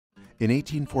In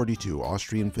 1842,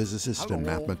 Austrian physicist and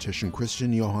mathematician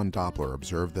Christian Johann Doppler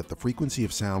observed that the frequency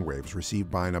of sound waves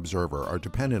received by an observer are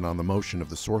dependent on the motion of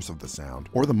the source of the sound,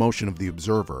 or the motion of the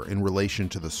observer in relation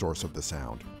to the source of the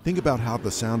sound. Think about how the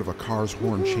sound of a car's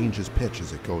horn changes pitch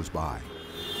as it goes by.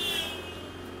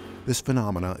 This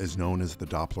phenomena is known as the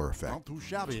Doppler Effect.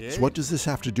 So what does this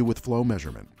have to do with flow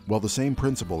measurement? Well, the same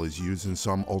principle is used in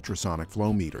some ultrasonic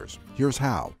flow meters. Here's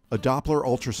how. A Doppler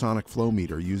ultrasonic flow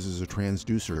meter uses a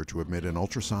transducer to emit an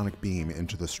ultrasonic beam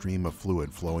into the stream of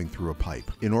fluid flowing through a pipe.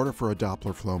 In order for a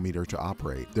Doppler flow meter to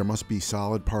operate, there must be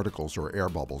solid particles or air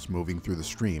bubbles moving through the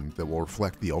stream that will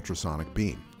reflect the ultrasonic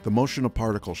beam. The motion of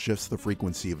particles shifts the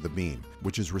frequency of the beam,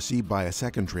 which is received by a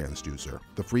second transducer.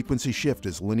 The frequency shift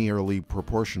is linearly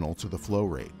proportional to the flow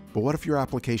rate. But what if your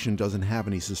application doesn't have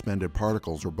any suspended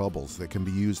particles or bubbles that can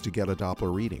be used to get a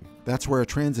Doppler reading? That's where a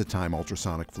transit time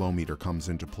ultrasonic flow meter comes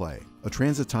into play. A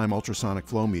transit time ultrasonic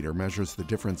flow meter measures the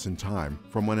difference in time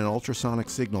from when an ultrasonic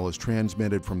signal is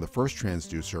transmitted from the first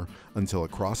transducer until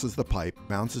it crosses the pipe,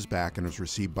 bounces back, and is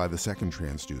received by the second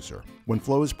transducer. When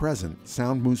flow is present,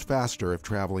 sound moves faster if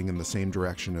traveling in the same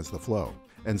direction as the flow,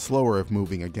 and slower if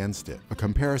moving against it. A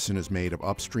comparison is made of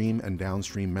upstream and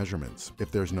downstream measurements.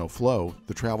 If there's no flow,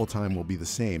 the travel time will be the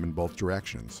same in both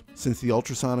directions. Since the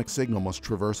ultrasonic signal must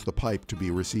traverse the pipe to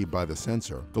be received by the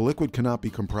sensor, the liquid cannot be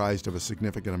comprised of a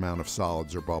significant amount of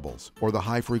solids or bubbles, or the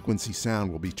high-frequency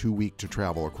sound will be too weak to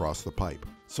travel across the pipe.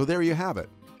 So there you have it.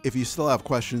 If you still have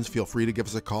questions, feel free to give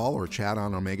us a call or chat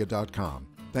on omega.com.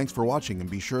 Thanks for watching, and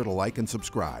be sure to like and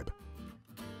subscribe.